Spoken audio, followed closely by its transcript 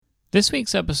This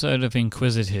week's episode of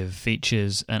Inquisitive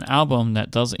features an album that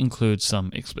does include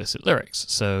some explicit lyrics,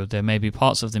 so there may be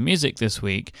parts of the music this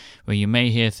week where you may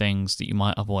hear things that you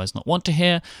might otherwise not want to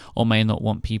hear, or may not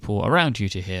want people around you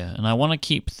to hear, and I want to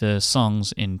keep the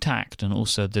songs intact and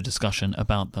also the discussion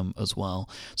about them as well,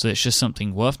 so it's just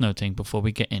something worth noting before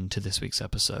we get into this week's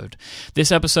episode.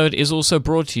 This episode is also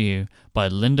brought to you by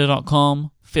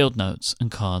lynda.com, Field Notes, and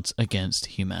Cards Against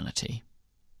Humanity.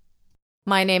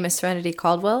 My name is Serenity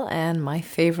Caldwell, and my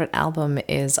favorite album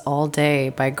is All Day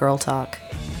by Girl Talk.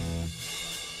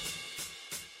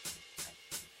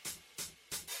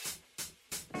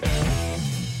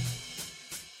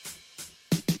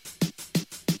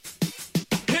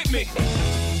 Hit me!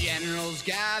 Generals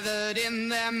gathered in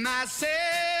their masses.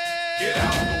 Get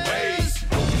out of the way!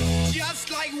 Just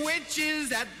like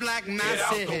witches at black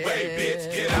masses. Get out the way,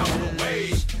 bitch! Get out the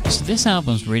way! So this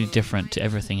album's really different to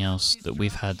everything else that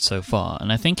we've had so far,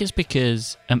 and I think it's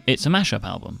because it's a mashup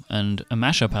album, and a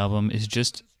mashup album is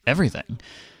just everything.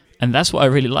 And that's what I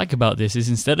really like about this, is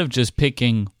instead of just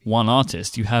picking one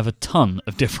artist, you have a ton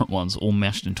of different ones all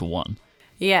meshed into one.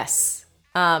 Yes.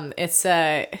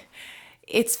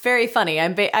 It's very funny.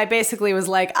 I basically was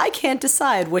like, I can't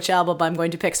decide which album I'm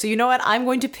going to pick. So you know what? I'm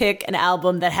going to pick an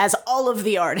album that has all of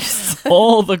the artists.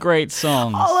 All the great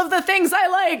songs. All of the things I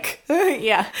like.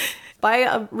 Yeah. By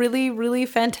a really, really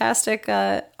fantastic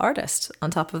artist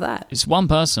on top of that. It's one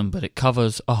person, but it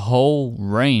covers a whole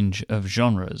range of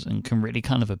genres and can really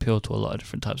kind of appeal to a lot of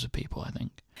different types of people, I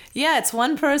think. Yeah, it's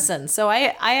one person. So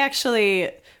I actually,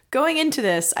 going into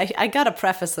this, I got to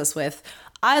preface this with,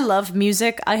 I love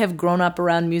music. I have grown up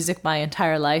around music my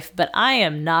entire life, but I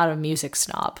am not a music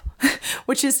snob,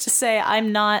 which is to say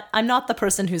I'm not the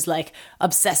person who's like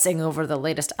obsessing over the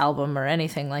latest album or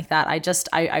anything like that.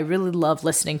 I really love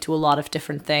listening to a lot of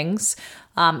different things,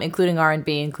 including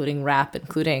R&B, including rap,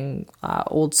 including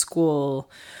old school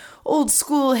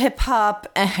hip hop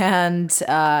and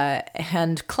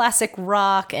classic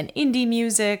rock and indie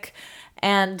music.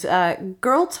 And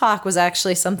Girl Talk was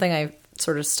actually something I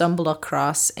sort of stumbled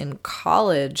across in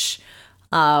college,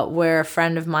 where a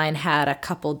friend of mine had a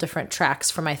couple different tracks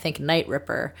from, I think, Night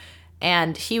Ripper,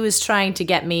 and he was trying to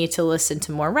get me to listen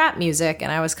to more rap music,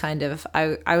 and I was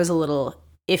I was a little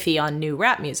iffy on new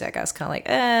rap music. I was kind of like,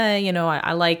 I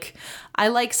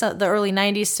like some, the early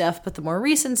 90s stuff, but the more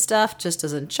recent stuff just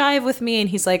doesn't jive with me.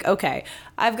 And he's like, okay,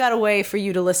 I've got a way for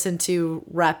you to listen to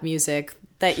rap music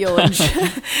that you'll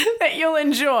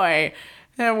enjoy.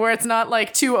 Where it's not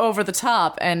like too over the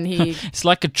top, and it's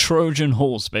like a Trojan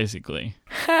horse, basically.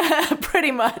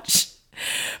 Pretty much.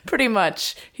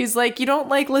 He's like, you don't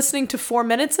like listening to 4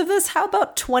 minutes of this? How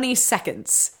about 20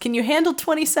 seconds? Can you handle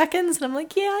 20 seconds? And I'm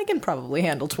like, yeah, I can probably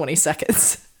handle 20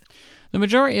 seconds. The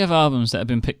majority of albums that have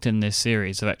been picked in this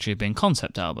series have actually been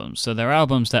concept albums. So they're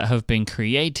albums that have been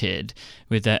created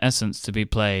with their essence to be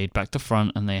played back to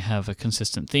front, and they have a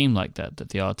consistent theme like that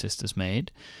the artist has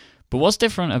made. But what's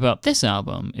different about this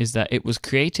album is that it was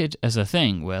created as a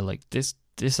thing where, like, this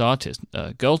artist,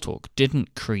 Girl Talk,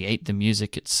 didn't create the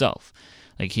music itself.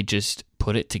 Like, he just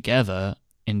put it together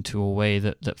into a way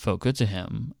that felt good to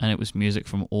him, and it was music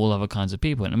from all other kinds of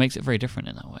people, and it makes it very different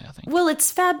in that way, I think. Well,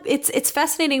 it's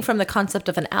fascinating from the concept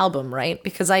of an album, right?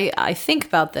 Because I think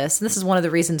about this, and this is one of the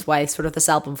reasons why sort of this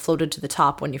album floated to the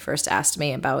top when you first asked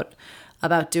me about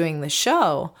doing the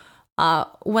show.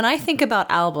 When I think about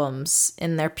albums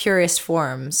in their purest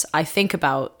forms, I think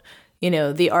about,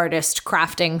 the artist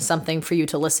crafting something for you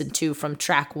to listen to from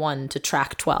track 1 to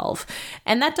track 12.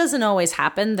 And that doesn't always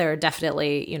happen. There are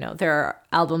definitely, there are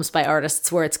albums by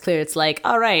artists where it's clear it's like,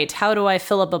 all right, how do I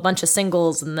fill up a bunch of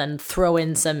singles and then throw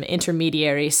in some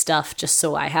intermediary stuff just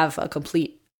so I have a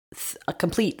complete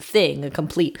thing, a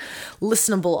complete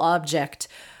listenable object.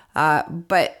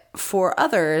 But for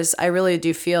others, I really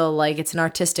do feel like it's an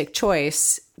artistic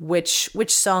choice which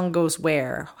song goes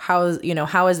where. How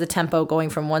is the tempo going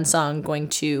from one song going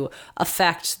to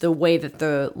affect the way that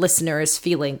the listener is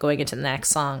feeling going into the next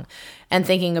song? And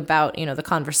thinking about, the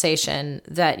conversation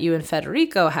that you and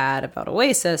Federico had about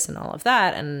Oasis and all of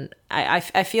that. And I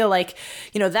feel like,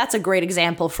 that's a great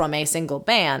example from a single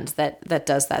band that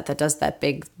does that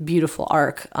big, beautiful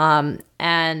arc.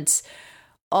 And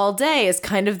All Day is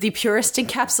kind of the purest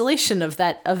encapsulation of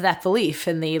that belief,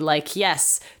 in the like,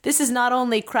 yes, this is not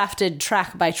only crafted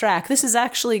track by track, this is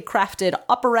actually crafted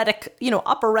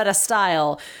operetta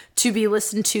style to be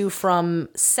listened to from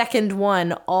second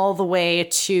 1 all the way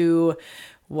to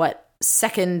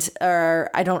second, or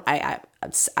I'm not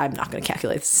going to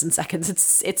calculate this in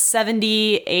seconds. It's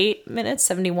 78 minutes,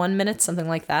 71 minutes, something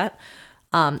like that,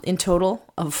 in total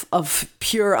of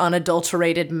pure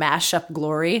unadulterated mashup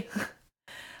glory.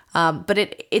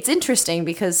 But it's interesting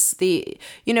because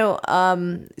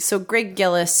so Greg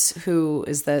Gillis, who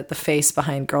is the face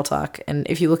behind Girl Talk, and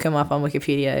if you look him up on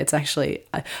Wikipedia, it's actually,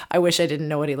 I wish I didn't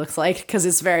know what he looks like because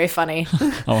it's very funny.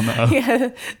 Oh no. Yeah,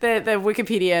 the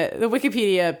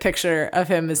Wikipedia picture of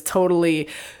him is totally,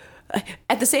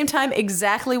 at the same time,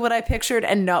 exactly what I pictured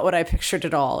and not what I pictured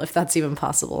at all, if that's even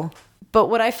possible. But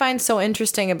what I find so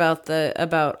interesting about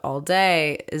All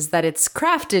Day is that it's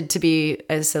crafted to be,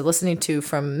 as I said, listening to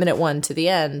from minute one to the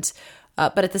end.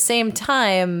 But at the same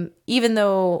time, even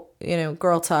though,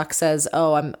 Girl Talk says,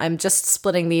 "Oh, I'm just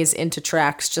splitting these into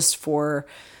tracks just for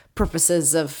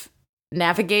purposes of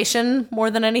navigation more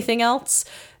than anything else,"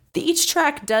 each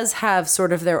track does have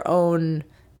sort of their own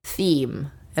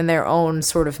theme and their own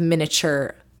sort of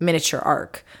miniature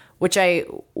arc, which I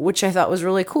thought was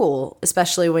really cool,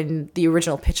 especially when the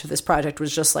original pitch of this project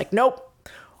was just like, nope,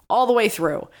 all the way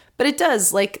through. But it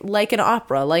does, like an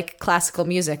opera, like classical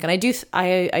music. And I do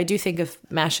think of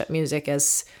mashup music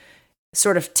as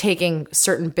sort of taking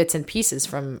certain bits and pieces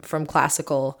from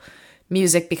classical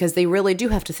music, because they really do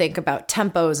have to think about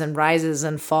tempos and rises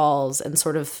and falls and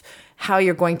sort of how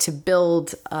you're going to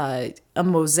build a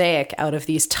mosaic out of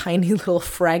these tiny little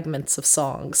fragments of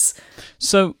songs.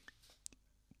 So,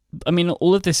 I mean,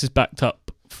 all of this is backed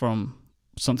up from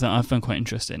something I found quite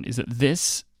interesting, is that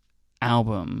this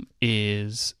album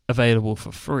is available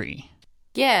for free.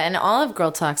 Yeah, and all of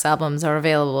Girl Talk's albums are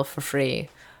available for free.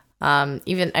 Some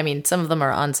of them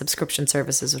are on subscription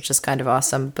services, which is kind of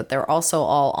awesome, but they're also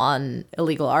all on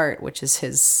Illegal Art, which is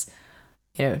his,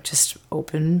 just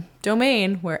open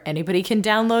domain where anybody can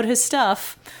download his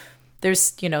stuff.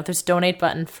 There's donate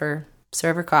button for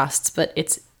server costs, but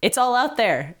it's all out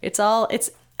there. It's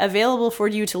available for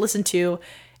you to listen to,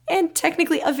 and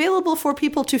technically available for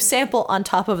people to sample on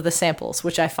top of the samples,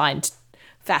 which I find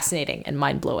fascinating and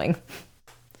mind-blowing.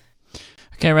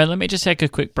 Okay, right, let me just take a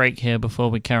quick break here before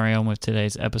we carry on with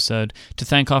today's episode to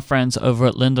thank our friends over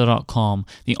at lynda.com,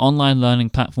 the online learning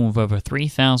platform with over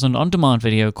 3,000 on-demand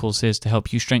video courses to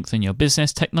help you strengthen your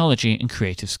business, technology, and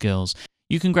creative skills.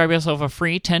 You can grab yourself a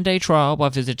free 10-day trial by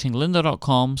visiting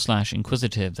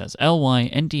lynda.com/inquisitive. That's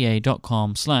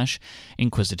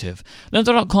lynda.com/inquisitive.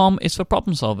 Lynda.com is for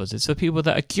problem solvers. It's for people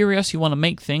that are curious, who want to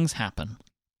make things happen.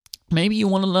 Maybe you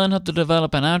want to learn how to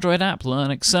develop an Android app,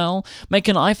 learn Excel, make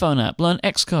an iPhone app, learn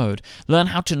Xcode, learn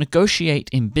how to negotiate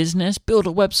in business, build a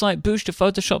website, boost your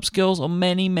Photoshop skills, or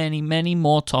many, many, many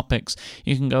more topics.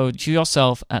 You can go to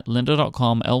yourself at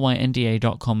lynda.com,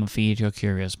 lynda.com, and feed your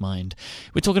curious mind.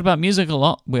 We're talking about music a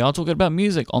lot. We are talking about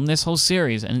music on this whole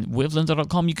series, and with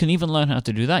lynda.com, you can even learn how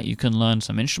to do that. You can learn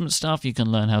some instrument stuff. You can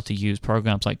learn how to use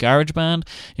programs like GarageBand.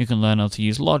 You can learn how to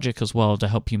use Logic as well to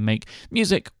help you make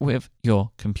music with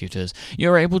your computer.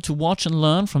 You're able to watch and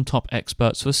learn from top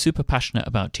experts who are super passionate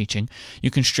about teaching. You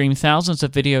can stream thousands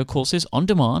of video courses on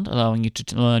demand, allowing you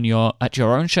to learn at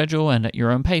your own schedule and at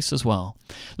your own pace as well.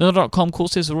 Lynda.com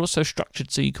courses are also structured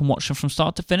so you can watch them from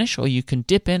start to finish, or you can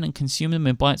dip in and consume them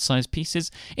in bite-sized pieces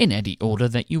in any order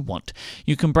that you want.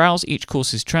 You can browse each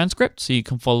course's transcript so you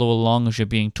can follow along as you're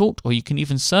being taught, or you can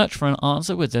even search for an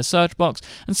answer with their search box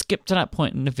and skip to that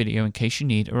point in the video in case you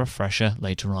need a refresher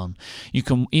later on. You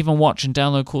can even watch and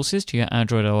download courses to your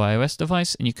Android or iOS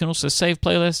device, and you can also save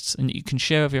playlists and you can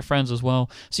share with your friends as well,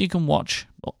 so you can watch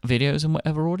videos in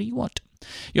whatever order you want.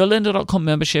 Your lynda.com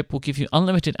membership will give you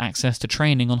unlimited access to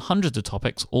training on hundreds of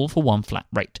topics, all for one flat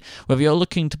rate. Whether you're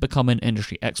looking to become an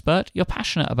industry expert, you're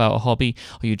passionate about a hobby,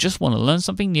 or you just want to learn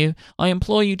something new, I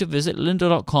implore you to visit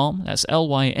lynda.com, that's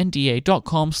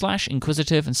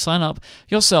lynda.com/inquisitive, and sign up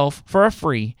yourself for a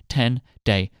free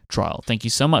 10-day trial. Thank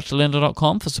you so much to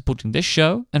lynda.com for supporting this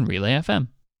show and Relay FM.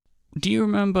 Do you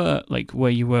remember where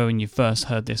you were when you first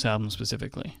heard this album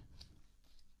specifically?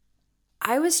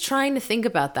 I was trying to think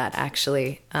about that,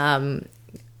 actually,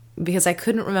 because I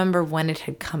couldn't remember when it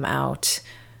had come out.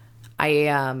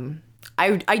 I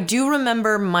do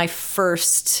remember my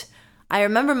first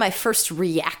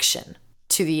reaction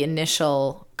to the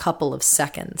initial couple of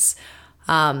seconds,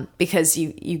 because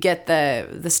you get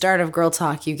the start of Girl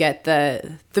Talk, you get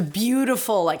the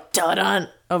beautiful dun-dun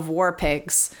of War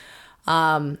Pigs,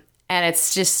 and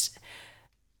it's just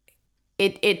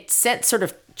it sent sort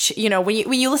of,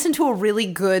 when you listen to a really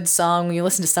good song, when you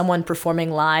listen to someone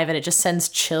performing live, and it just sends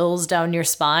chills down your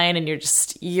spine, and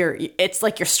it's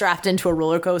like you're strapped into a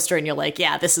roller coaster, and you're like,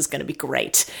 yeah, this is going to be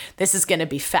great. This is going to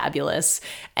be fabulous.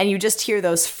 And you just hear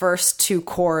those first two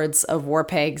chords of War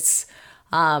Pigs,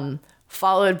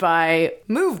 followed by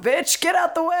 "Move, Bitch, Get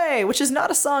Out the Way," which is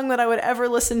not a song that I would ever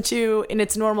listen to in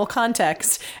its normal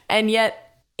context. And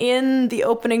yet, in the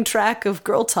opening track of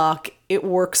Girl Talk, it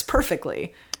works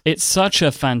perfectly. It's such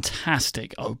a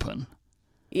fantastic open.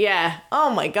 Yeah. Oh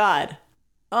my god.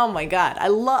 I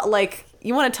love, like,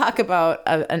 you want to talk about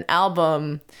an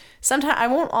album. Sometimes I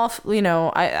won't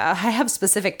I have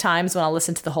specific times when I'll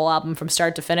listen to the whole album from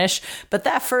start to finish, but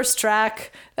that first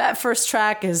track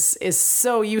is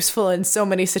so useful in so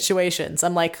many situations.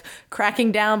 I'm like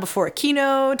cracking down before a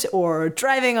keynote, or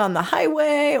driving on the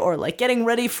highway, or like getting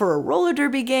ready for a roller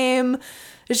derby game.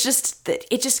 It's just that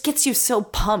it just gets you so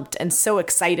pumped and so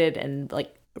excited and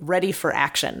like ready for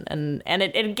action, and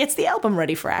it gets the album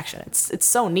ready for action. It's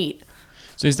so neat.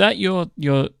 So is that your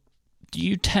do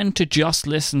you tend to just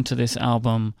listen to this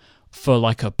album for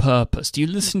like a purpose? Do you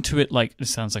listen to it like, it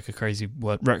sounds like a crazy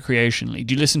word, recreationally?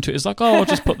 Do you listen to it as like, oh, I'll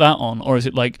just put that on? Or is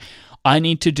it like, I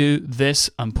need to do this,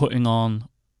 I'm putting on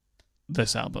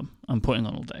this album, I'm putting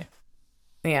on all day?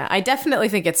 Yeah, I definitely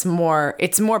think it's more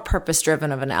purpose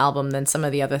driven of an album than some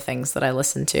of the other things that I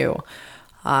listen to.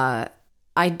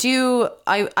 I do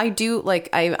like,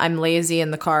 I'm lazy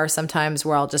in the car sometimes,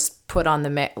 where I'll just put on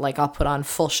I'll put on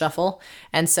full shuffle,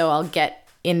 and so I'll get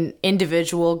in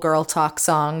individual girl talk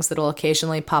songs that'll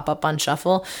occasionally pop up on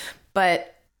shuffle.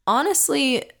 But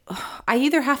honestly, I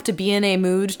either have to be in a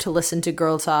mood to listen to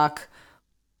girl talk,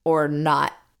 or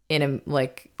not in a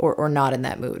or not in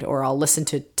that mood, or I'll listen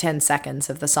to 10 seconds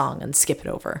of the song and skip it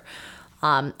over.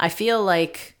 I feel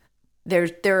like there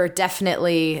are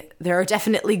definitely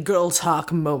girl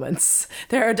talk moments.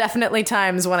 There are definitely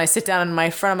times when I sit down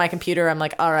in front of my computer, I'm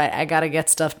like, all right, I gotta get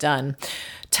stuff done.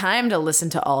 Time to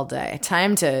listen to all day.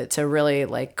 Time to really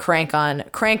like crank on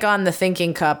the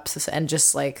thinking cups, and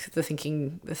just like the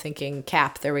thinking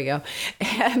cap. There we go,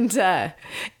 and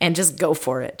just go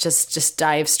for it. Just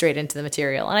dive straight into the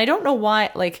material. And I don't know why,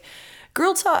 like,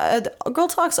 Girl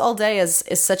Talks All Day is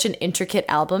such an intricate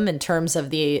album in terms of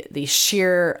the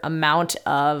sheer amount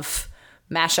of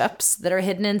mashups that are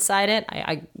hidden inside it.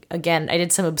 I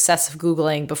did some obsessive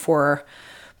Googling before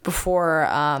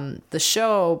the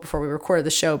show, before we recorded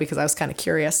the show, because I was kind of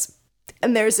curious.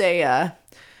 And there's a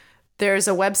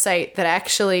website that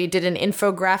actually did an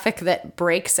infographic that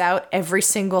breaks out every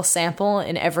single sample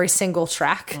in every single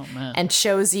track, and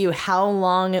shows you how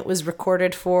long it was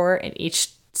recorded for in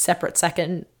each separate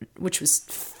second, which was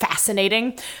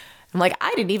fascinating. I'm like,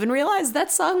 I didn't even realize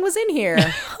that song was in here.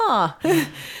 Huh. It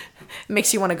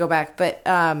makes you want to go back. But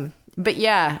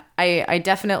yeah,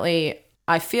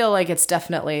 I feel like it's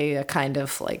definitely a kind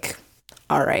of like,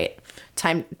 all right,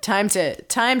 time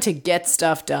to get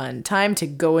stuff done, time to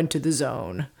go into the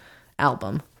zone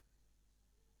album.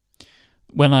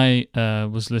 When I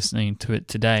was listening to it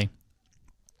today,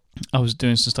 I was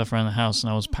doing some stuff around the house, and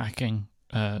I was packing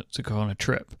to go on a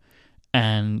trip,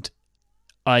 and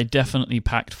I definitely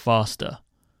packed faster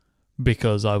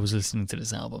because I was listening to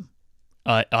this album.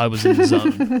 I was in the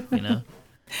zone, you know.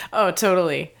 Oh,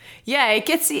 totally. Yeah, it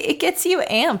gets you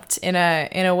amped in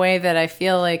a way that I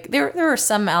feel like there are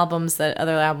some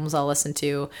other albums I'll listen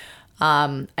to.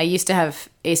 I used to have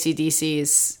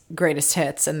AC/DC's Greatest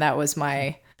Hits, and that was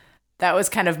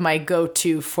kind of my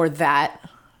go-to for that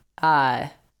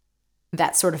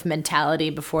sort of mentality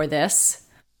before this.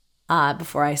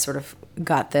 Before I sort of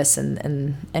got this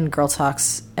and Girl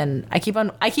Talks, and I keep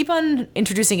on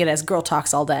introducing it as Girl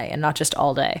Talks All Day and not just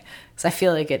All Day, because I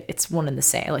feel like it's one and the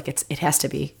same. Like it has to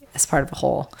be as part of a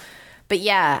whole. But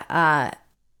yeah,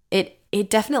 it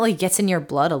definitely gets in your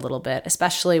blood a little bit,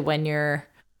 especially when you're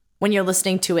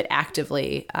listening to it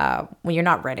actively. When you're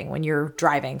not writing, when you're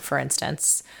driving, for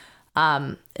instance.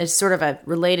 It's sort of a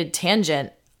related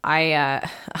tangent.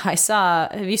 I saw.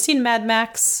 Have you seen Mad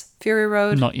Max Fury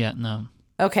Road? Not yet, no.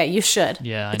 Okay, you should.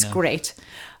 Yeah, I know. It's great.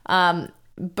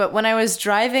 But when I was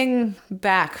driving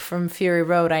back from Fury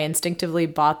Road, I instinctively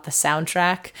bought the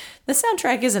soundtrack. The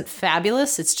soundtrack isn't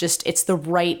fabulous. It's the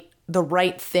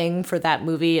right thing for that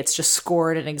movie. It's just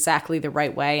scored in exactly the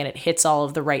right way, and it hits all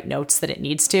of the right notes that it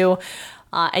needs to.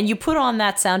 And you put on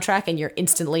that soundtrack, and you're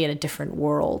instantly in a different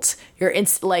world.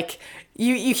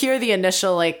 You hear the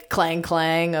initial like clang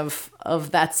clang of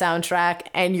that soundtrack,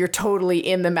 and you're totally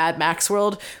in the Mad Max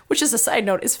world, which, as a side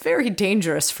note, is very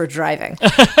dangerous for driving.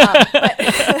 But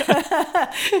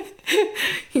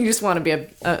you just want to be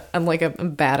I'm like a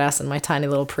badass in my tiny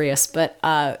little Prius. But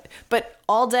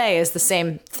All Day is the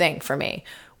same thing for me,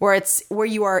 where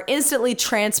you are instantly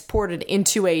transported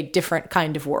into a different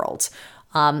kind of world.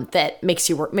 That makes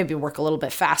you work a little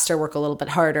bit faster, work a little bit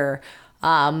harder,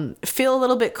 feel a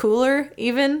little bit cooler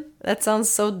even. That sounds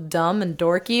so dumb and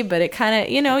dorky, but it kind of,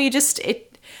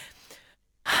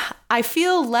 I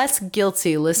feel less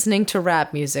guilty listening to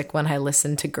rap music when I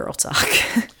listen to Girl Talk.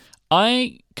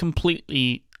 I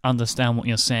completely understand what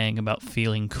you're saying about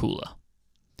feeling cooler.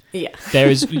 Yeah.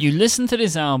 You listen to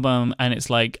this album and it's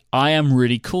like, I am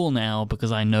really cool now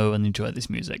because I know and enjoy this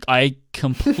music. I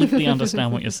completely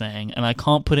understand what you're saying, and I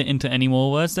can't put it into any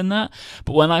more words than that.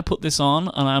 But when I put this on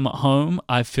and I'm at home,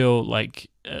 I feel like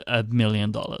 $1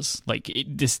 million. Like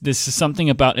this is something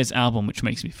about this album which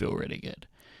makes me feel really good.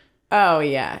 Oh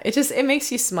yeah, it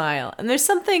makes you smile. And there's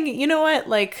something, you know what,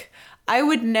 like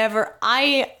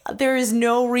there is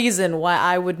no reason why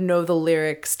I would know the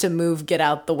lyrics to Move, Get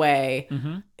Out the Way,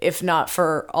 if not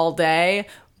for All Day.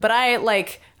 But I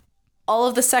like all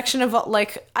of the section of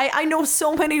like, I know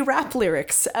so many rap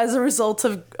lyrics as a result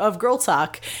of Girl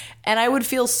Talk. And I would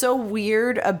feel so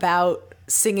weird about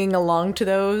singing along to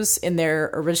those in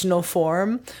their original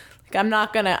form. I'm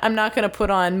not gonna put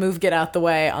on Move, Get Out the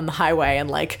Way on the highway and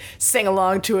like sing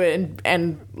along to it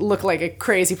and look like a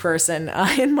crazy person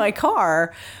in my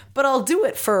car, but I'll do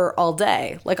it for All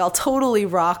Day. Like I'll totally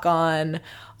rock on.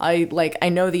 I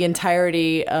know the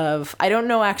entirety of, I don't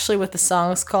know actually what the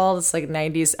song's called. It's like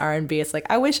 90s R&B. It's like,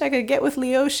 I wish I could get with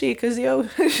Leoshi because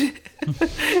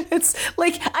it's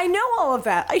like, I know all of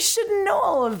that. I shouldn't know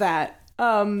all of that.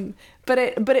 But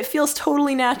it feels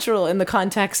totally natural in the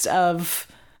context of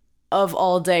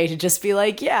All Day to just be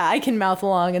like, yeah, I can mouth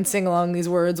along and sing along these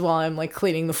words while I'm like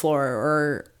cleaning the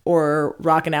floor or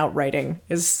rocking out writing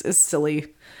is silly.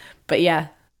 But yeah,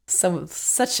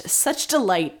 such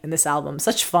delight in this album,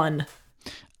 such fun.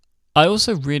 I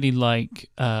also really like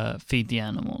Feed the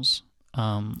Animals.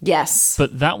 Yes.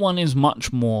 But that one is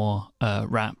much more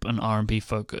rap and R&B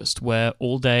focused, where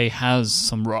All Day has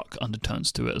some rock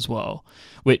undertones to it as well,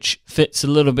 which fits a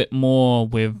little bit more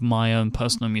with my own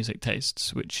personal music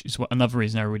tastes, which is another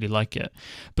reason I really like it.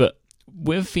 But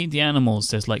with Feed the Animals,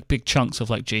 there's like big chunks of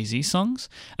like Jay-Z songs,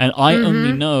 and I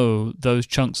only know those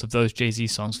chunks of those Jay-Z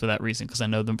songs for that reason, because I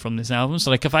know them from this album. So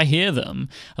like if I hear them,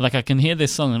 like I can hear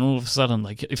this song, and all of a sudden,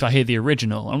 like if I hear the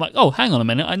original, I'm like, oh, hang on a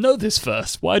minute, I know this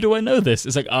first. Why do I know this?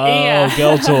 It's like, oh, yeah.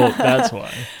 Girl Talk, that's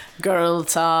why. Girl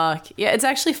Talk. Yeah, it's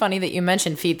actually funny that you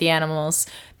mentioned Feed the Animals,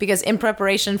 because in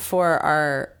preparation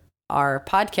for our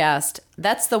podcast,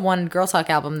 that's the one Girl Talk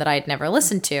album that I had never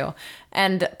listened to.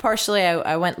 And partially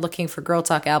I went looking for Girl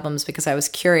Talk albums because I was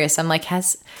curious. I'm like,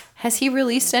 has he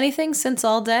released anything since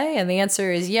All Day? And the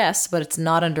answer is yes, but it's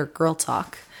not under Girl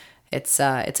Talk. It's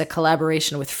a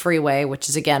collaboration with Freeway, which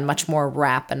is again much more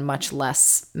rap and much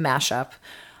less mashup.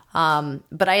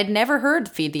 But I had never heard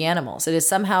Feed the Animals. It is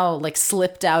somehow like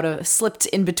slipped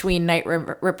in between Night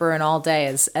Ripper and All Day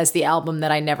as the album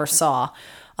that I never saw.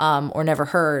 Or never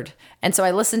heard. And so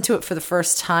I listened to it for the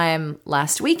first time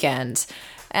last weekend.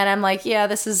 And I'm like, yeah,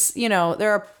 this is,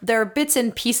 there are bits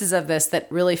and pieces of this that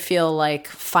really feel like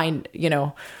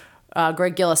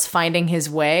Greg Gillis finding his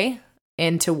way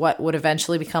into what would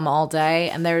eventually become All Day.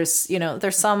 And there's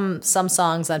some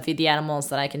songs on Feed the Animals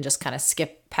that I can just kind of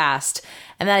skip past.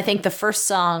 And then I think the first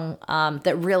song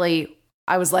that really,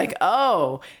 I was like,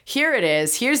 oh, here it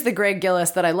is. Here's the Greg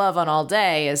Gillis that I love on All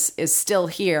Day is Still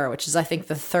Here, which is, I think,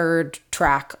 the third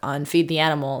track on Feed the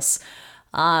Animals.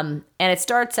 And it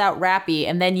starts out rappy,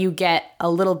 and then you get a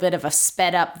little bit of a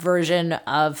sped up version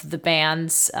of the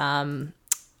band's,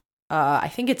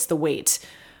 I think it's The Weight.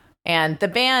 And the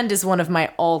band is one of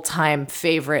my all-time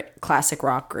favorite classic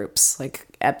rock groups, like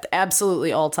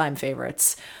absolutely all-time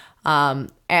favorites.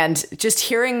 And just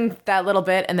hearing that little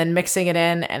bit and then mixing it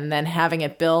in and then having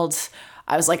it build,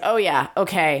 I was like, oh yeah,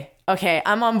 okay,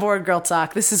 I'm on board, Girl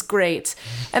Talk. This is great.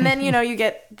 And then, you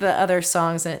get the other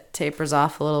songs and it tapers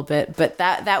off a little bit. But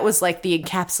that was like the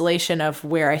encapsulation of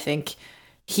where I think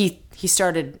he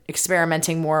started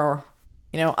experimenting more,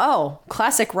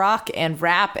 classic rock and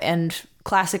rap and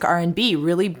classic R&B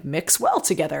really mix well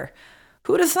together.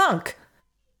 Who'd have thunk?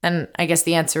 And I guess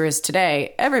the answer is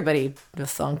today, everybody would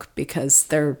thunk, because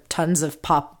there are tons of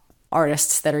pop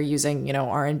artists that are using,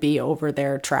 R&B over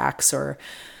their tracks or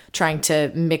trying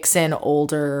to mix in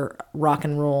older rock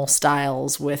and roll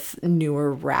styles with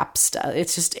newer rap style.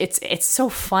 It's just, it's so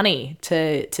funny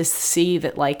to see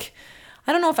that, like,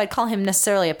 I don't know if I'd call him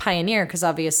necessarily a pioneer, because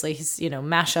obviously he's,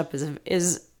 mashup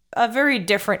is a very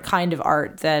different kind of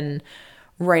art than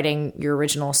writing your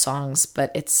original songs,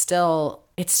 but it's still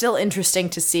interesting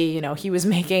to see, he was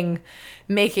making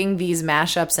these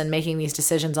mashups and making these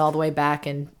decisions all the way back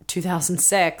in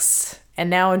 2006. And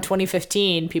now in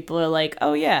 2015, people are like,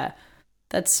 oh yeah,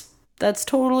 that's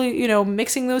totally,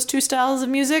 mixing those two styles of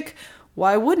music.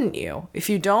 Why wouldn't you? If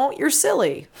you don't, you're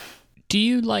silly. Do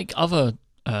you like other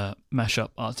mashup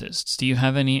artists? Do you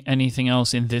have anything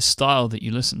else in this style that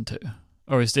you listen to?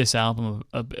 Or is this album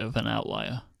a bit of an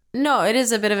outlier? No, it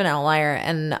is a bit of an outlier,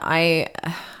 and I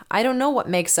don't know what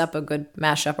makes up a good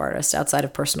mashup artist outside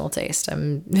of personal taste.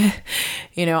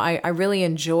 I really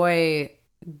enjoy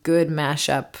good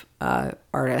mashup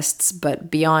artists, but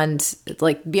beyond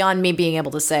me being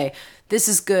able to say this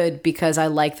is good because I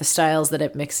like the styles that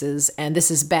it mixes, and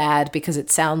this is bad because it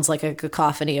sounds like a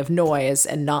cacophony of noise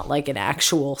and not like an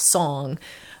actual song.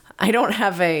 I don't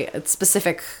have a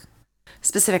specific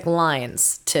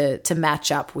lines to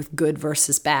match up with good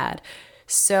versus bad.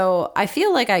 So I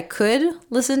feel like I could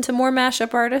listen to more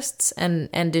mashup artists and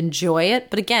enjoy it.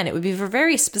 But again, it would be for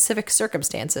very specific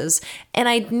circumstances. And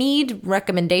I'd need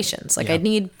recommendations. Like I'd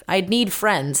need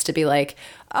friends to be like,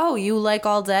 oh, you like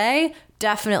All Day?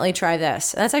 Definitely try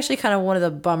this. And that's actually kind of one of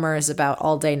the bummers about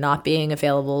All Day not being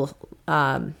available.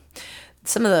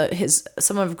 Some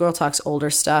of Girl Talk's older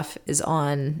stuff is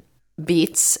on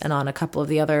Beats and on a couple of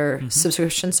the other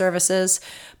subscription services.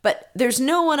 But there's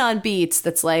no one on Beats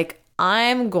that's like,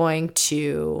 I'm going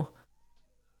to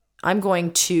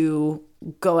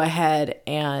go ahead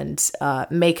and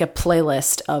make a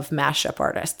playlist of mashup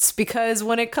artists, because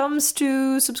when it comes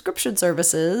to subscription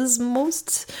services,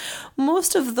 most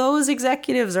of those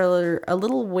executives are a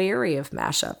little wary of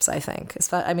mashups, I think.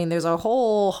 I mean, there's a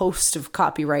whole host of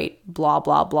copyright blah,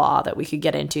 blah, blah that we could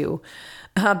get into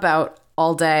about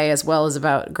All Day as well as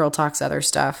about Girl Talk's other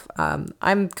stuff.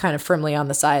 I'm kind of firmly on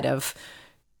the side of,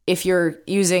 if you're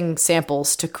using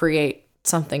samples to create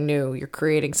something new, you're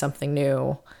creating something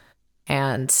new,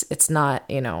 and it's not,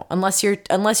 unless you're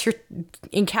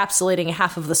encapsulating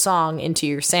half of the song into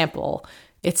your sample,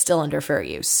 it's still under fair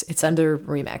use. It's under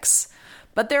remix.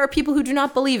 But there are people who do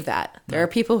not believe that. There are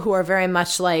people who are very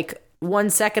much like,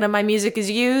 1 second of my music is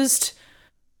used,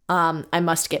 I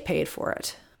must get paid for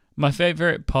it. My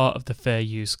favorite part of the fair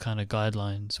use kind of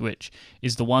guidelines, which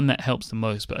is the one that helps the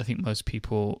most, but I think most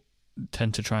people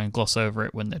tend to try and gloss over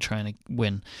it when they're trying to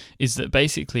win, is that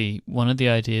basically one of the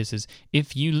ideas is,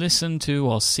 if you listen to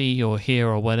or see or hear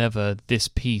or whatever this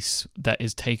piece that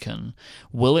is taken,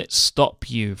 will it stop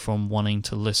you from wanting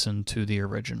to listen to the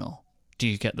original? Do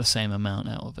you get the same amount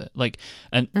out of it?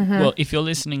 Well, if you're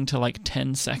listening to like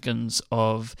 10 seconds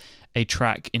of a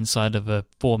track inside of a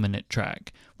 4-minute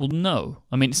track, well, no.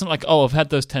 I mean, it's not like, oh, I've had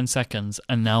those 10 seconds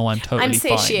and now I'm totally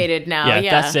fine. I'm satiated now.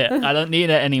 Yeah, that's it. I don't need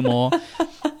it anymore.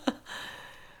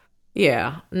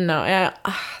 Yeah, no,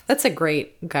 that's a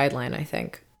great guideline, I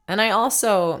think. And I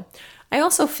also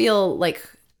feel like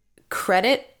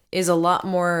credit is a lot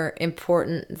more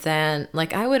important than,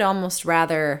 like, I would almost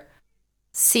rather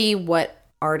see what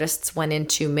artists went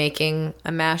into making a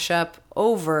mashup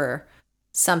over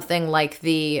something like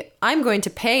I'm going to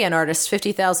pay an artist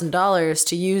 $50,000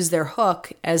 to use their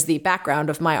hook as the background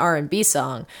of my R&B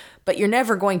song, but you're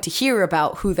never going to hear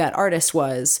about who that artist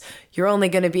was. You're only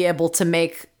going to be able to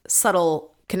make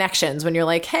subtle connections when you're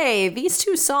like, hey, these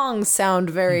two songs sound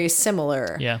very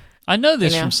similar. Yeah. I know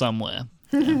this from somewhere.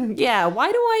 Yeah,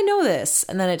 why do I know this?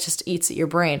 And then it just eats at your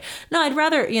brain. No, I'd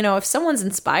rather, if someone's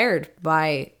inspired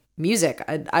by music,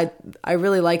 I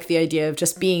really like the idea of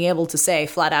just being able to say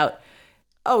flat out,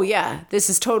 oh yeah, this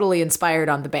is totally inspired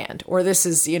on the band, or this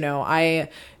is, I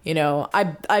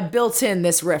built in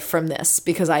this riff from this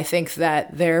because I think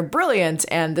that they're brilliant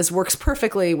and this works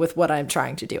perfectly with what I'm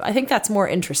trying to do. I think that's more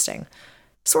interesting.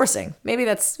 Sourcing. Maybe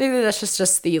that's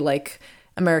just the like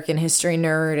American history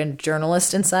nerd and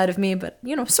journalist inside of me, but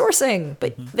sourcing.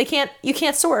 But you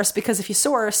can't source, because if you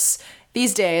source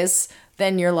these days,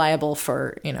 then you're liable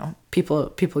for,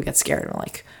 people get scared and are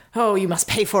like, oh, you must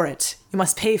pay for it. You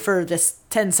must pay for this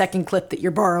 10-second clip that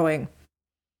you're borrowing.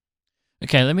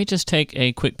 Okay, let me just take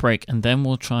a quick break and then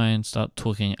we'll try and start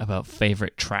talking about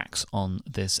favorite tracks on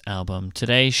this album.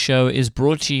 Today's show is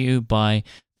brought to you by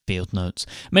Field Notes.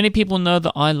 Many people know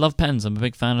that I love pens. I'm a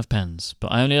big fan of pens,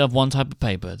 but I only love one type of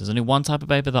paper. There's only one type of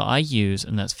paper that I use,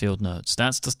 and that's Field Notes.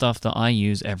 That's the stuff that I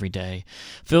use every day.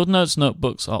 Field Notes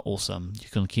notebooks are awesome. You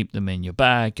can keep them in your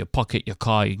bag, your pocket, your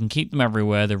car. You can keep them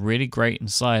everywhere. They're really great in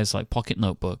size, like pocket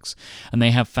notebooks, and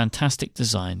they have fantastic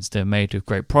designs. They're made with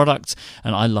great products,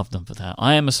 and I love them for that.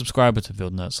 I am a subscriber to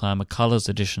Field Notes. I am a Colors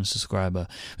Edition subscriber,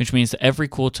 which means that every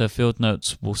quarter Field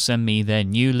Notes will send me their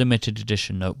new limited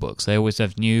edition notebooks. They always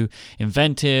have new,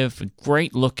 inventive,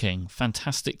 great looking,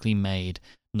 fantastically made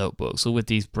notebooks, all with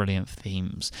these brilliant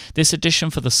themes. This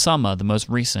edition for the summer, the most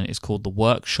recent, is called the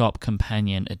Workshop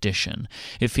Companion Edition.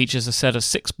 It features a set of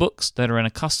 6 books that are in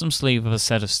a custom sleeve with a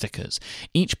set of stickers.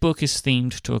 Each book is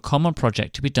themed to a common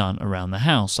project to be done around the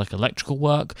house, like electrical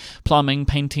work, plumbing,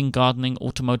 painting, gardening,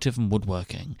 automotive, and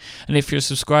woodworking. And if you're a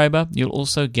subscriber, you'll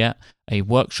also get a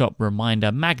workshop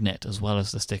reminder magnet, as well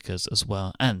as the stickers as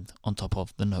well, and on top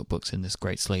of the notebooks in this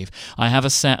great sleeve. I have a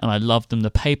set and I love them.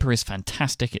 The paper is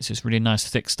fantastic. It's just really nice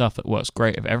thick stuff that works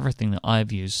great with everything that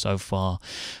I've used so far.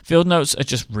 Field Notes are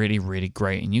just really, really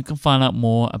great, and you can find out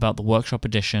more about the workshop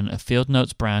edition at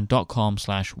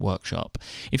fieldnotesbrand.com/workshop.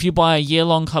 If you buy a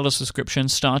year-long color subscription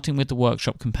starting with the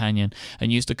workshop companion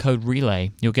and use the code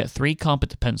RELAY, you'll get 3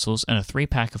 carpenter pencils and a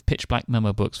 3-pack of pitch black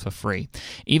memo books for free.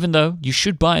 Even though you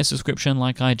should buy a subscription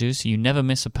like I do so you never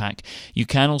miss a pack, you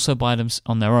can also buy them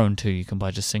on their own too. You can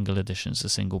buy just single editions, the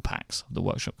single packs of the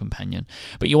workshop companion.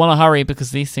 But you want to hurry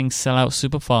because these things sell out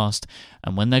super fast,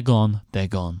 and when they're gone, they're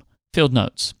gone. Field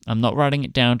Notes. I'm not writing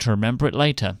it down to remember it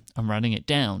later. I'm writing it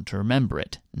down to remember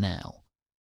it now.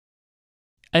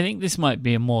 I think this might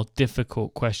be a more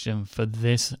difficult question for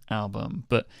this album,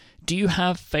 but do you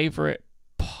have favorite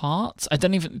parts? I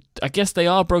guess they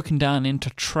are broken down into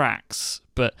tracks,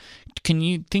 but can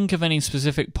you think of any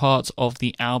specific parts of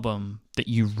the album that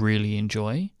you really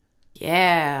enjoy?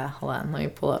 Yeah, hold on. Let me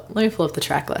pull up the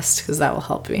track list because that will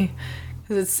help me.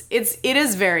 Because it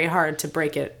is very hard to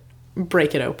break it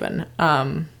open.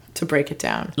 To break it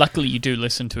down. Luckily, you do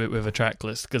listen to it with a track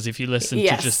list, because if you listen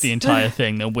to just the entire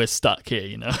thing, then we're stuck here,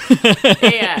 you know?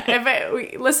 Yeah,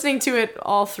 listening to it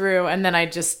all through, and then I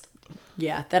just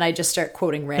start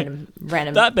quoting random.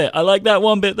 That bit, I like that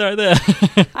one bit right there.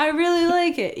 I really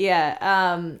like it,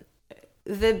 yeah.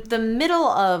 The middle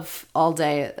of All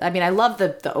Day, I mean, I love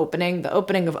the opening. The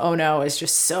opening of Oh No is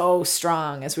just so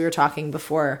strong, as we were talking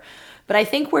before. But I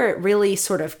think where it really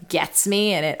sort of gets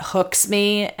me and it hooks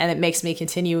me and it makes me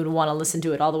continue to want to listen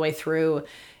to it all the way through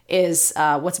is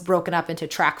what's broken up into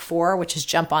track 4, which is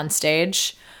Jump on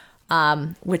Stage,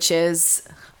 which is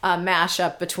a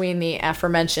mashup between the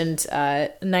aforementioned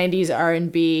 90s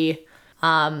R&B.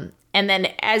 And then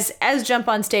as Jump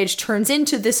on Stage turns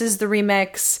into This Is the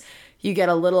Remix, you get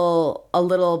a little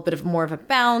bit of more of a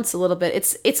bounce, a little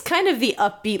bit. It's kind of the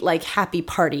upbeat, like happy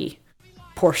party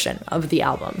portion of the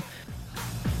album.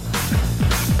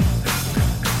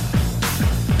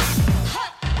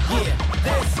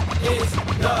 Is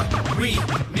the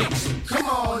remix. Come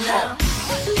on now.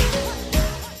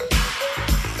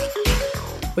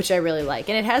 Which I really like.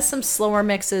 And it has some slower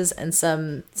mixes and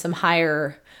some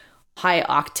high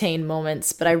octane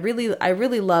moments, but I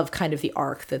really love kind of the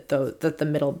arc that the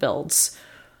middle builds.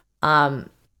 And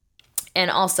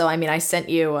also, I mean, I sent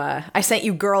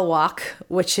you Girl Walk,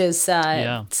 which is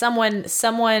someone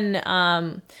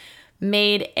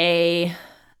made a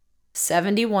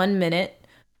 71-minute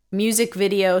music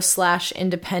video /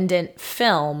 independent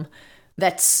film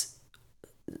that's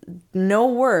no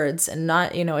words and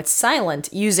not, it's silent,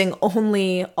 using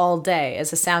only All Day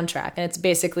as a soundtrack. And it's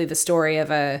basically the story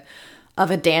of a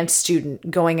dance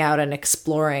student going out and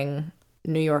exploring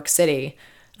New York City.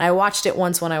 I watched it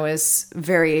once when I was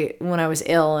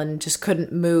ill and just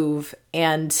couldn't move.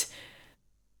 And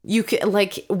you can,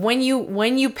 like, when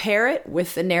you pair it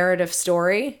with the narrative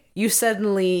story, you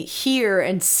suddenly hear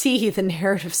and see the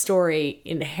narrative story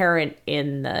inherent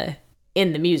in the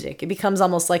music. It becomes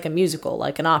almost like a musical,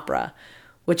 like an opera,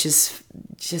 which is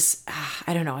just,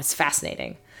 I don't know, it's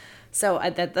fascinating. So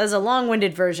that's a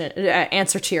long-winded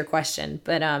answer to your question,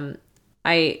 but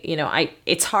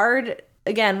it's hard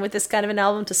again with this kind of an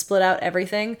album to split out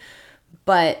everything,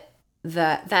 but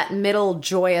that middle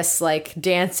joyous, like,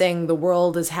 dancing, the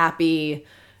world is happy.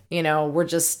 We're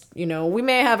just, we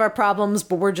may have our problems,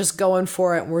 but we're just going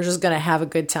for it. And we're just going to have a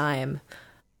good time.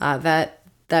 That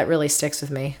really sticks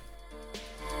with me.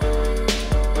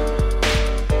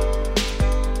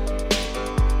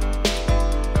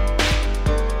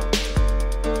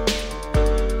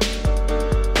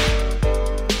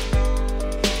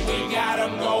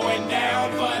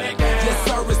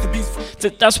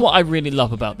 That's what I really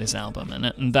love about this album,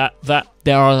 and that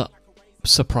there are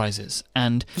surprises,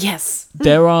 and yes,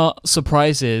 there are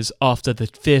surprises after the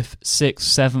 5th, 6th,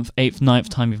 7th, 8th, 9th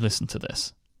time you've listened to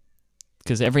this,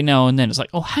 because every now and then it's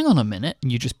like, oh, hang on a minute,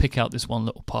 and you just pick out this one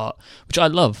little part, which I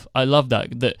love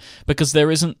that because there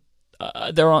isn't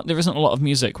a lot of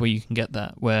music where you can get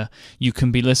that, where you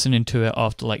can be listening to it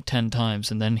after like 10 times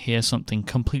and then hear something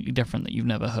completely different that you've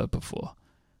never heard before.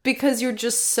 Because you're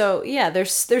just so,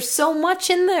 there's so much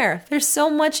in there. There's so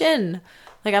much in.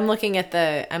 Like, I'm looking at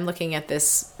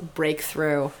this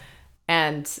breakthrough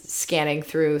and scanning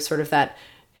through sort of that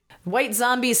White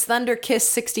Zombie's Thunder Kiss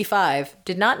 65.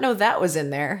 Did not know that was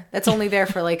in there. That's only there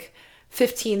for like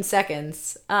 15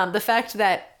 seconds. The fact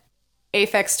that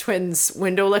Aphex Twin's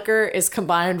Window Licker is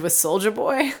combined with Soulja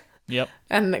Boy. Yep.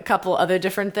 And a couple other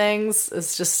different things.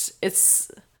 It's just,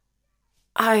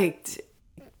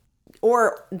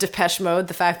 or Depeche Mode,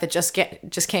 the fact that just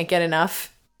can't get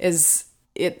enough is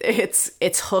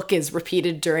its hook is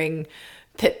repeated during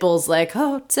Pitbull's like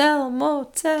hotel,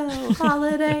 motel,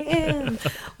 Holiday Inn,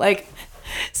 like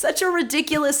such a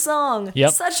ridiculous song.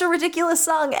 Yep. Such a ridiculous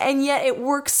song, and yet it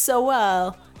works so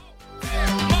well.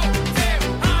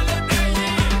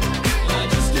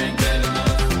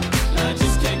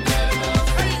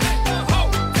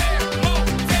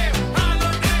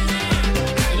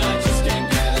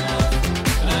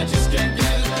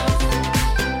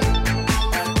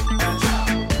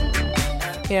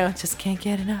 You know, just can't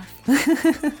get enough.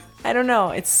 I don't know.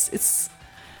 It's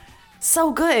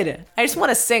so good. I just want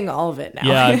to sing all of it now.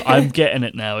 Yeah, I'm getting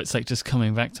it now. It's like just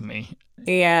coming back to me.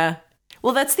 Yeah.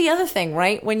 Well, that's the other thing,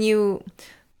 right? When you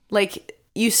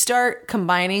start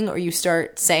combining or you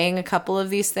start saying a couple of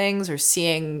these things or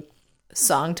seeing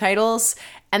song titles,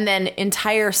 and then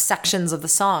entire sections of the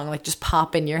song like just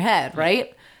pop in your head,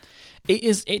 right?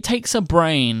 It takes a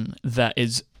brain that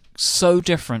is so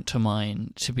different to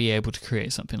mine to be able to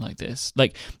create something like this.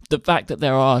 Like the fact that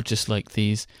there are just like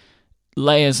these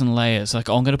layers and layers, like,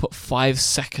 oh, I'm going to put 5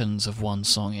 seconds of one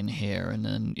song in here, and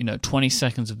then 20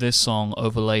 seconds of this song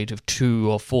overlaid of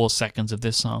 2 or 4 seconds of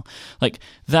this song. Like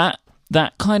that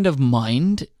kind of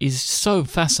mind is so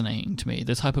fascinating to me.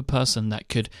 The type of person that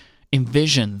could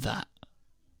envision that.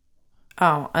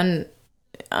 Oh,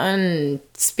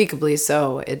 unspeakably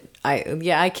so.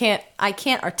 I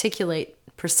can't articulate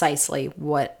precisely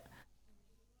what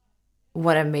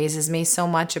amazes me so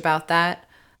much about that,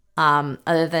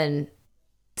 other than,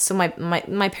 so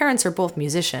my parents are both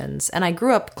musicians, and I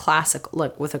grew up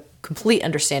with a complete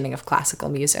understanding of classical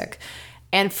music,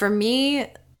 and for me,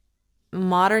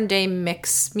 modern day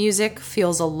mix music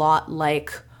feels a lot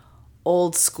like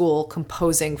old school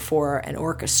composing for an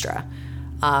orchestra,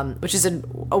 which is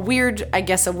a weird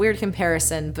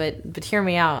comparison, but hear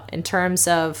me out in terms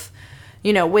of,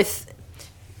 with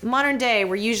modern day,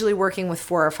 we're usually working with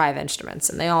 4 or 5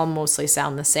 instruments, and they all mostly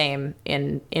sound the same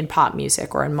in pop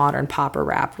music or in modern pop or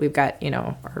rap. We've got,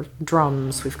 our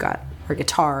drums, we've got our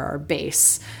guitar, our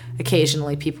bass.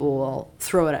 Occasionally people will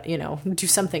throw it, do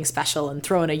something special and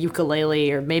throw in a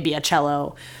ukulele or maybe a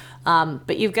cello.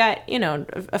 But you've got,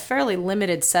 a fairly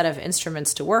limited set of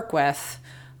instruments to work with.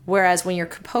 Whereas when you're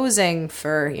composing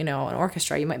for, an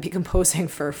orchestra, you might be composing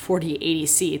for 40, 80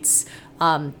 seats,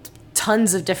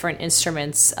 tons of different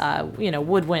instruments,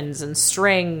 woodwinds and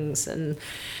strings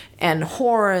and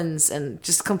horns and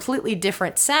just completely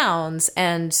different sounds.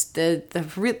 And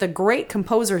the great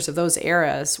composers of those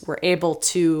eras were able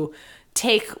to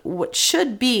take what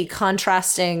should be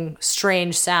contrasting,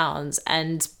 strange sounds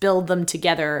and build them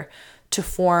together to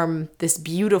form this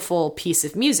beautiful piece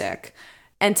of music.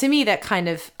 And to me, that kind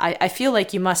of, I feel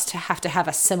like you must have to have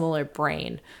a similar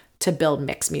brain to build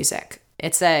mixed music.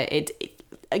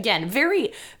 Again,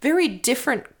 very, very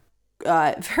different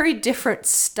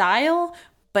style,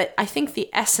 but I think the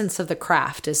essence of the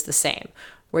craft is the same,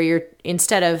 where you're,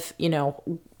 instead of,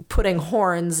 putting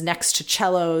horns next to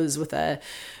cellos with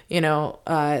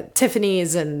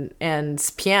Tiffany's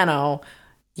and piano,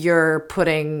 you're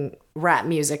putting rap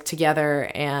music together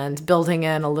and building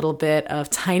in a little bit of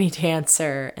Tiny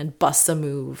Dancer and Bust a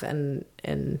Move and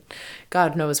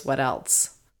God knows what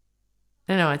else.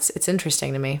 I don't know, it's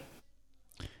interesting to me.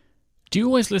 Do you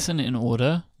always listen in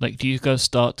order? Like, do you go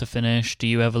start to finish? Do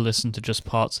you ever listen to just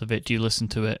parts of it? Do you listen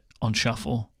to it on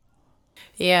shuffle?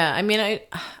 Yeah, I mean,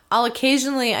 I'll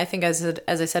occasionally, I think as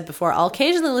I said before, I'll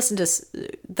occasionally listen to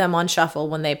them on shuffle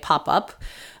when they pop up,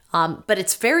 but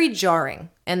it's very jarring.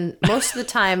 And most of the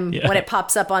time when it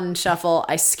pops up on shuffle,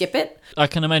 I skip it. I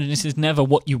can imagine this is never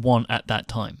what you want at that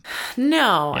time.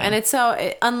 No, yeah. And it's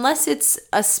unless it's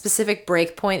a specific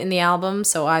break point in the album,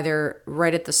 so either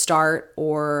right at the start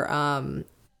or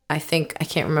I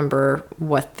can't remember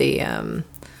what the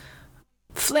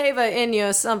flavor in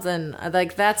your something,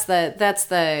 like that's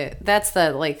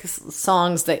the like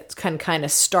songs that can kind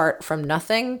of start from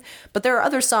nothing. But there are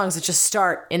other songs that just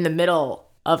start in the middle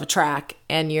of a track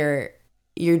and you're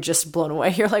just blown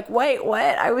away. You're like, wait,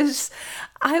 what? I was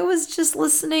just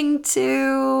listening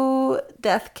to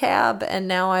Death Cab and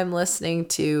now I'm listening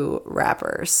to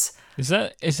rappers. Is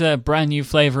a brand new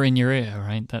flavor in your ear,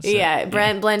 right? That's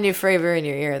brand new flavor in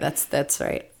your ear. That's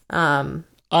right.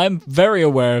 I'm very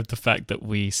aware of the fact that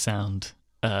we sound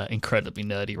incredibly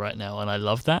nerdy right now, and I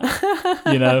love that.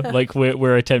 Like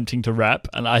we're attempting to rap,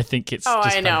 and I think it's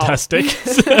just fantastic.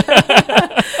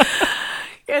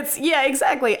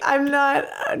 Exactly. I'm not.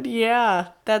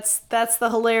 That's the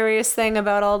hilarious thing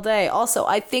about all day. Also,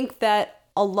 I think that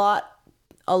a lot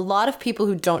of people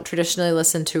who don't traditionally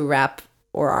listen to rap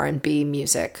or R&B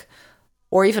music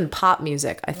or even pop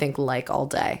music, I think, like All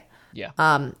Day. Yeah.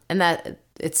 And that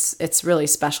it's really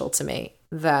special to me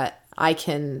that I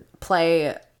can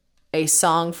play a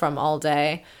song from All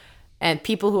Day, and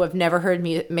people who have never heard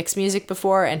mixed music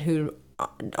before and who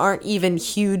aren't even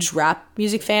huge rap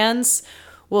music fans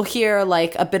will hear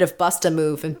like a bit of Busta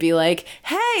Move and be like,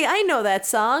 hey, I know that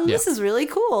song. Yeah. This is really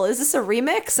cool. Is this a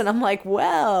remix? And I'm like,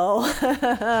 well,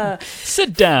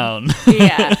 Sit down.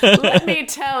 yeah, let me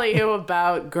tell you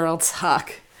about Girl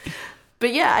Talk.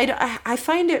 But yeah, I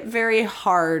find it very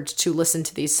hard to listen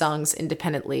to these songs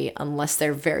independently unless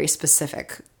they're very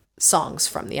specific songs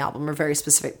from the album or very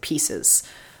specific pieces.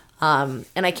 And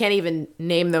I can't even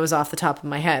name those off the top of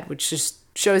my head, which just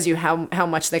shows you how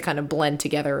much they kind of blend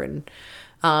together. And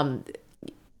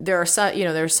there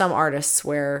are some artists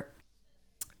where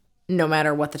no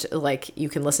matter what you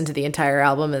can listen to the entire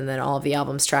album and then all of the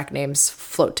album's track names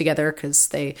float together because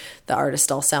the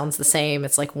artist all sounds the same.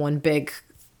 It's like one big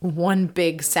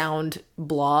sound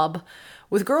blob.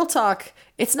 With Girl Talk,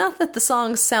 it's not that the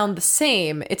songs sound the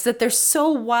same, it's that they're so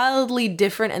wildly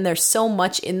different and there's so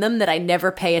much in them that I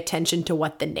never pay attention to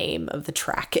what the name of the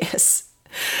track is.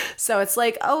 So it's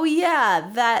like, oh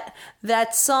yeah,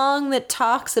 that song that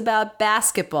talks about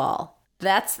basketball.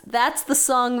 That's the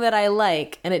song that I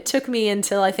like. And it took me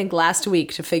until I think last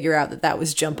week to figure out that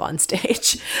was Jump on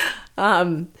Stage.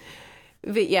 But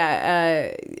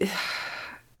yeah,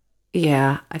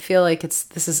 yeah, I feel like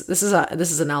this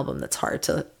is an album that's hard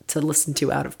to listen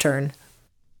to out of turn.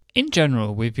 In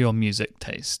general, with your music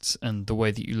tastes and the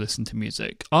way that you listen to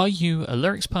music, are you a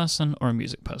lyrics person or a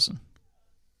music person?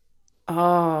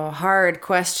 Oh, hard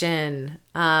question.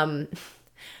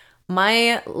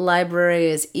 My library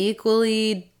is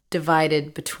equally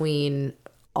divided between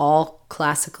all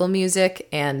classical music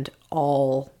and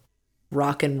all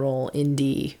rock and roll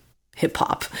indie hip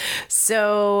hop.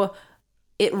 So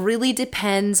it really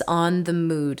depends on the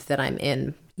mood that I'm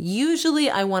in. Usually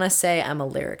I want to say I'm a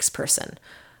lyrics person.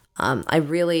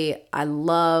 I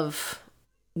love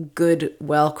good,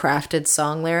 well-crafted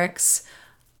song lyrics.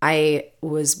 I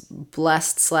was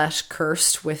blessed /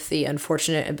 cursed with the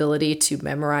unfortunate ability to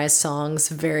memorize songs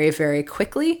very, very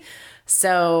quickly.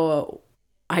 So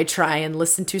I try and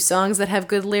listen to songs that have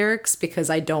good lyrics because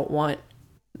I don't want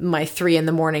my 3 a.m.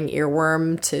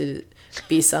 earworm to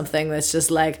be something that's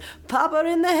just like, pop it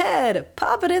in the head,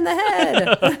 pop it in the head.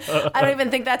 I don't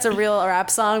even think that's a real rap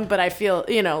song, but I feel,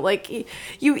 like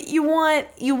you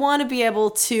want to be able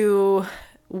to,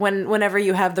 whenever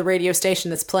you have the radio station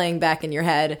that's playing back in your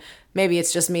head, maybe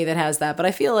it's just me that has that, but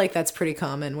I feel like that's pretty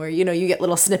common where, you get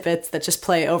little snippets that just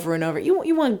play over and over.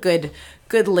 You want good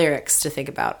lyrics to think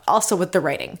about. Also with the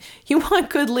writing, you want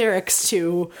good lyrics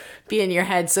to be in your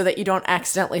head so that you don't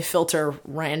accidentally filter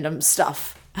random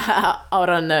stuff out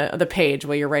on the page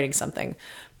while you're writing something.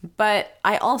 But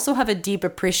I also have a deep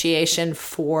appreciation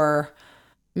for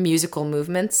musical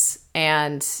movements,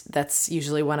 and that's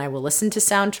usually when I will listen to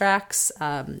soundtracks.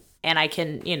 And I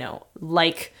can,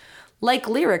 like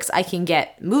lyrics, I can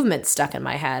get movement stuck in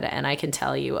my head, and I can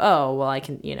tell you, oh, well, I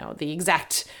can, the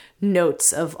exact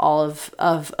notes of all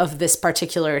of this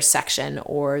particular section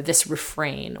or this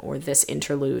refrain or this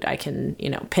interlude, I can,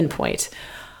 pinpoint.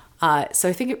 So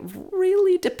I think it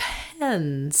really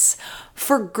depends.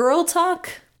 For Girl Talk,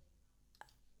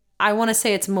 I want to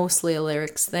say it's mostly a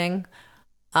lyrics thing.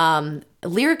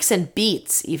 Lyrics and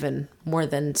beats even more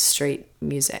than straight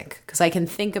music. Because I can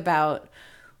think about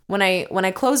when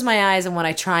I close my eyes and when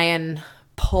I try and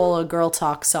pull a Girl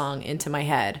Talk song into my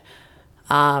head,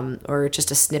 or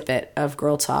just a snippet of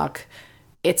Girl Talk,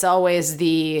 it's always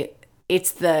the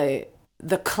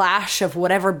clash of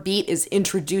whatever beat is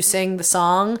introducing the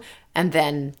song and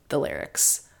then the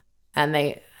lyrics. And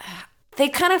they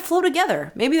kind of flow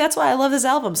together. Maybe that's why I love this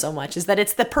album so much, is that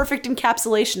it's the perfect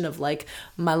encapsulation of like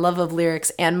my love of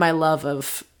lyrics and my love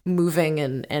of moving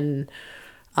and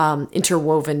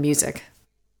interwoven music.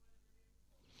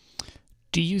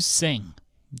 Do you sing?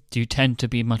 Do you tend to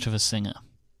be much of a singer?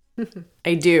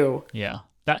 I do. Yeah.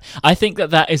 I think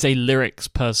that is a lyrics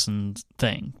person's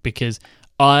thing, because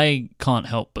I can't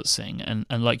help but sing,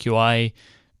 and like you, I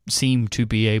seem to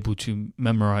be able to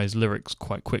memorize lyrics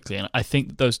quite quickly, and I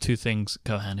think those two things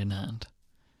go hand in hand.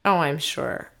 Oh, I'm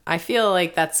sure. I feel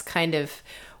like that's kind of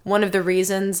one of the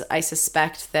reasons I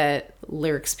suspect that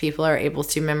lyrics people are able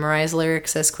to memorize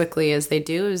lyrics as quickly as they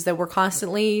do, is that we're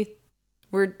constantly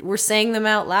we're saying them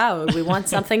out loud. We want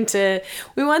something to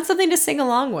sing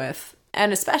along with,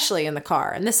 and especially in the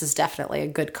car. And this is definitely a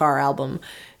good car album.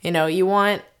 You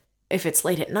want, if it's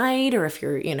late at night, or if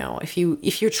you're,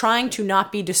 if you're trying to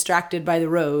not be distracted by the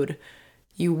road,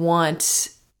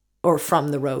 or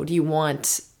from the road, you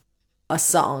want a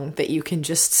song that you can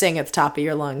just sing at the top of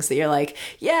your lungs that you're like,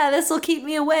 yeah, this will keep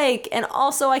me awake. And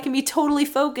also I can be totally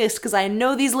focused because I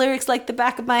know these lyrics like the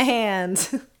back of my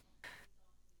hand.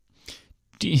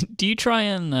 Do you try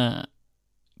and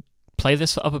play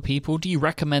this for other people? Do you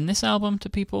recommend this album to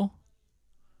people?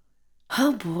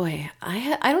 Oh boy,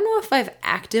 I don't know if I've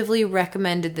actively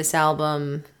recommended this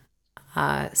album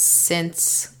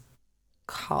since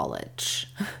college,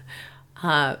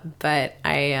 but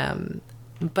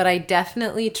I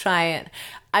definitely try it.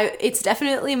 It's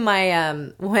definitely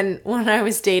my when I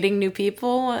was dating new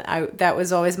people, that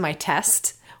was always my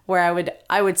test, where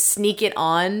I would sneak it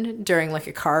on during like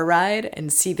a car ride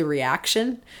and see the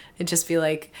reaction and just be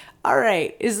like, all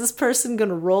right, is this person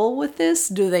gonna roll with this?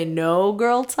 Do they know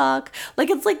girl talk? Like,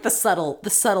 it's like the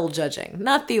subtle judging,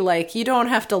 not the like, you don't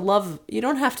have to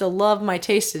love my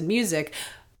taste in music,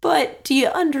 but do you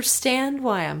understand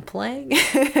why I'm playing?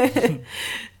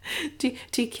 do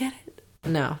you get it?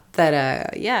 No,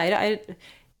 that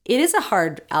it is a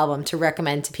hard album to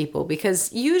recommend to people,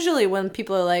 because usually when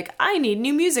people are like, I need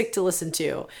new music to listen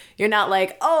to, you're not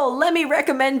like, oh, let me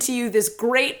recommend to you this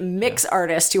great mix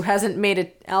artist who hasn't made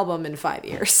an album in 5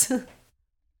 years.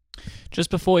 Just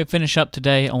before we finish up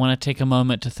today, I want to take a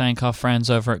moment to thank our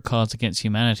friends over at Cards Against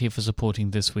Humanity for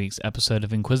supporting this week's episode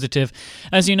of Inquisitive.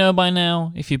 As you know by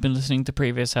now, if you've been listening to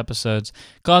previous episodes,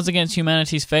 Cards Against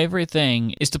Humanity's favorite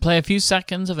thing is to play a few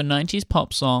seconds of a 90s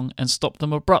pop song and stop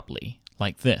them abruptly,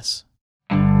 like this.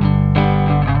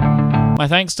 My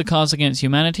thanks to Cards Against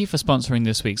Humanity for sponsoring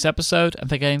this week's episode and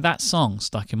for getting that song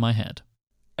stuck in my head.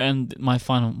 And my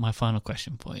final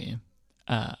question for you.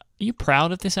 Are you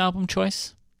proud of this album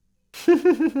choice?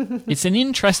 It's an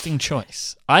interesting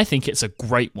choice. I think it's a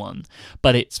great one,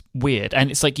 but it's weird. And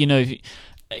it's like,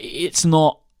 it's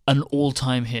not an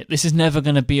all-time hit. This is never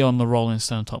going to be on the Rolling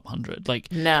Stone Top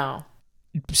 100. No.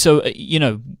 So,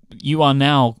 you are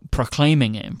now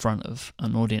proclaiming it in front of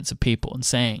an audience of people and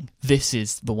saying, this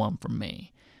is the one from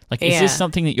me. Is this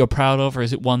something that you're proud of, or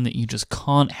is it one that you just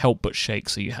can't help but shake,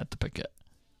 so you had to pick it?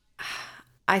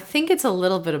 I think it's a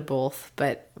little bit of both,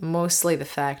 but mostly the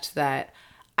fact that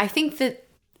I think that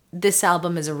this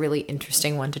album is a really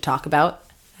interesting one to talk about,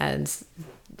 as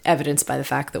evidenced by the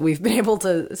fact that we've been able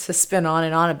to spin on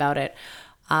and on about it.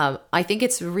 I think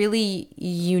it's really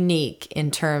unique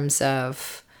in terms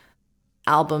of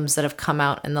albums that have come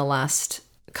out in the last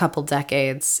couple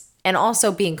decades, and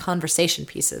also being conversation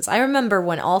pieces. I remember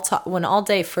when All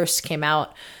Day first came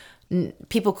out,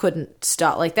 people couldn't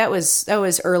stop. That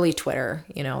was early Twitter,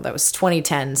 that was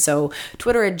 2010. So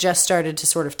Twitter had just started to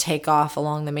sort of take off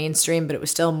along the mainstream, but it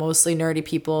was still mostly nerdy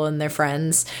people and their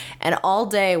friends. And All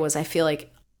Day was, I feel like,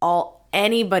 all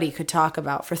anybody could talk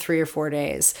about for 3 or 4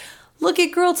 days. Look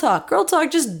at Girl Talk. Girl Talk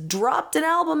just dropped an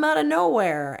album out of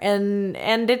nowhere, and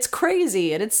it's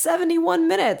crazy, and it's 71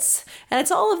 minutes, and it's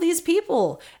all of these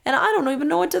people, and I don't even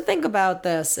know what to think about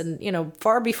this. And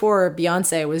far before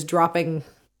Beyonce was dropping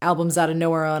albums out of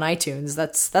nowhere on iTunes,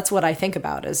 that's what I think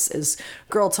about is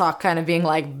Girl Talk kind of being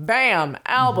like, bam,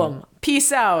 album,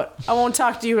 peace out, I won't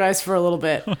talk to you guys for a little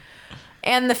bit.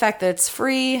 And the fact that it's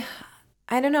free,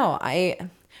 I don't know, I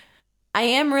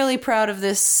am really proud of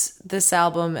this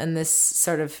album and this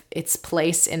sort of its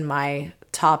place in my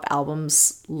top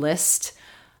albums list,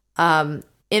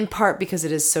 in part because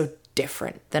it is so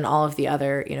different than all of the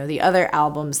other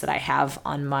albums that I have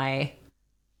on my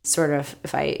sort of,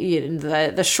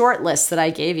 the short list that I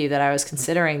gave you that I was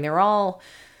considering. They're all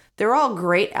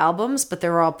great albums, but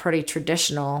they're all pretty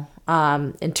traditional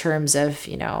in terms of,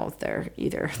 they're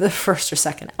either the first or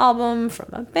second album from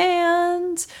a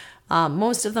band.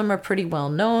 Most of them are pretty well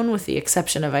known, with the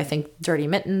exception of, I think, Dirty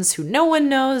Mittens, who no one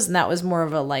knows, and that was more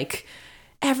of a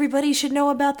everybody should know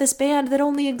about this band that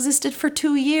only existed for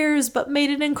 2 years but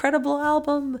made an incredible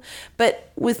album.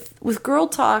 But with Girl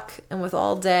Talk and with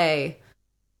All Day,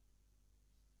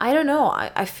 I don't know.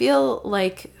 I feel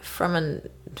like from a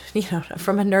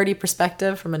nerdy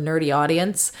perspective, from a nerdy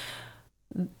audience,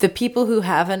 the people who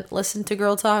haven't listened to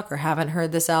Girl Talk or haven't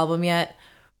heard this album yet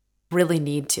really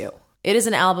need to. It is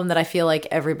an album that I feel like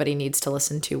everybody needs to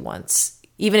listen to once,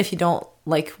 even if you don't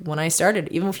like when I started,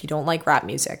 even if you don't like rap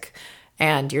music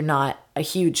and you're not a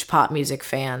huge pop music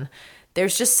fan.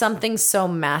 There's just something so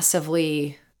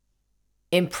massively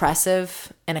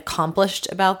impressive and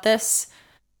accomplished about this.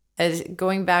 As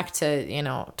going back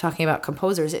to, talking about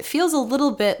composers, it feels a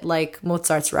little bit like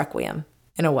Mozart's Requiem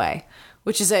in a way.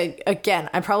 Which is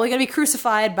again, I'm probably going to be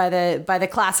crucified by the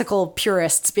classical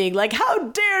purists, being like, "How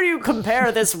dare you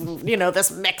compare this,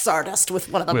 this mix artist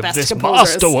with one of the best this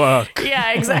composers?" masterwork.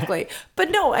 Yeah, exactly.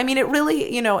 But no, I mean, it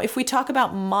really, if we talk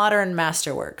about modern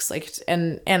masterworks, like,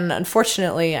 and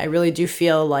unfortunately, I really do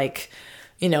feel like,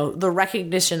 the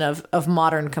recognition of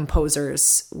modern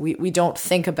composers, we don't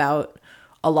think about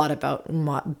a lot about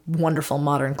wonderful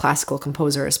modern classical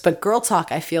composers, but Girl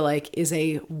Talk, I feel like, is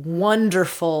a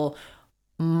wonderful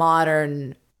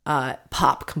modern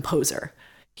pop composer.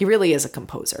 He really is a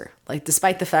composer. Like,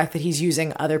 despite the fact that he's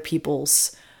using other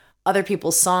people's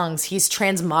songs, he's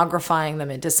transmogrifying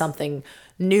them into something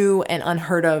new and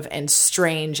unheard of and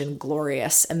strange and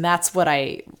glorious. And that's what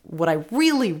I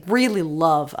really, really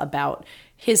love about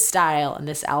his style and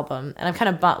this album. And I'm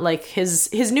kind of like his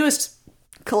newest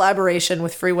collaboration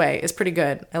with Freeway is pretty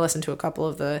good. I listened to a couple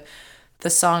of the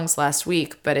songs last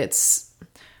week, but it's,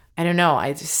 I don't know.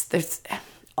 There's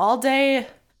All Day,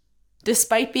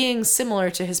 despite being similar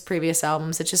to his previous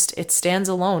albums, it stands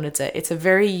alone. It's a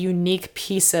very unique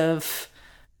piece of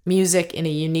music in a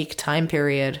unique time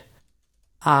period.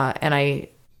 And I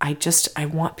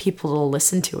want people to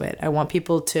listen to it. I want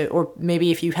people to, or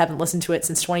maybe if you haven't listened to it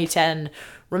since 2010,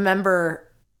 remember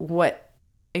what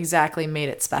exactly made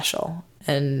it special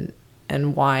and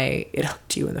why it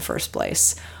hooked you in the first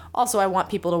place. Also, I want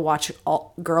people to watch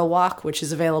Girl Walk, which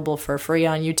is available for free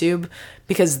on YouTube,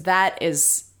 because that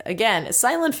is, again, a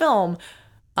silent film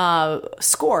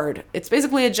scored. It's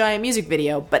basically a giant music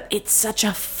video, but it's such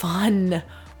a fun,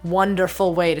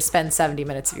 wonderful way to spend 70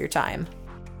 minutes of your time.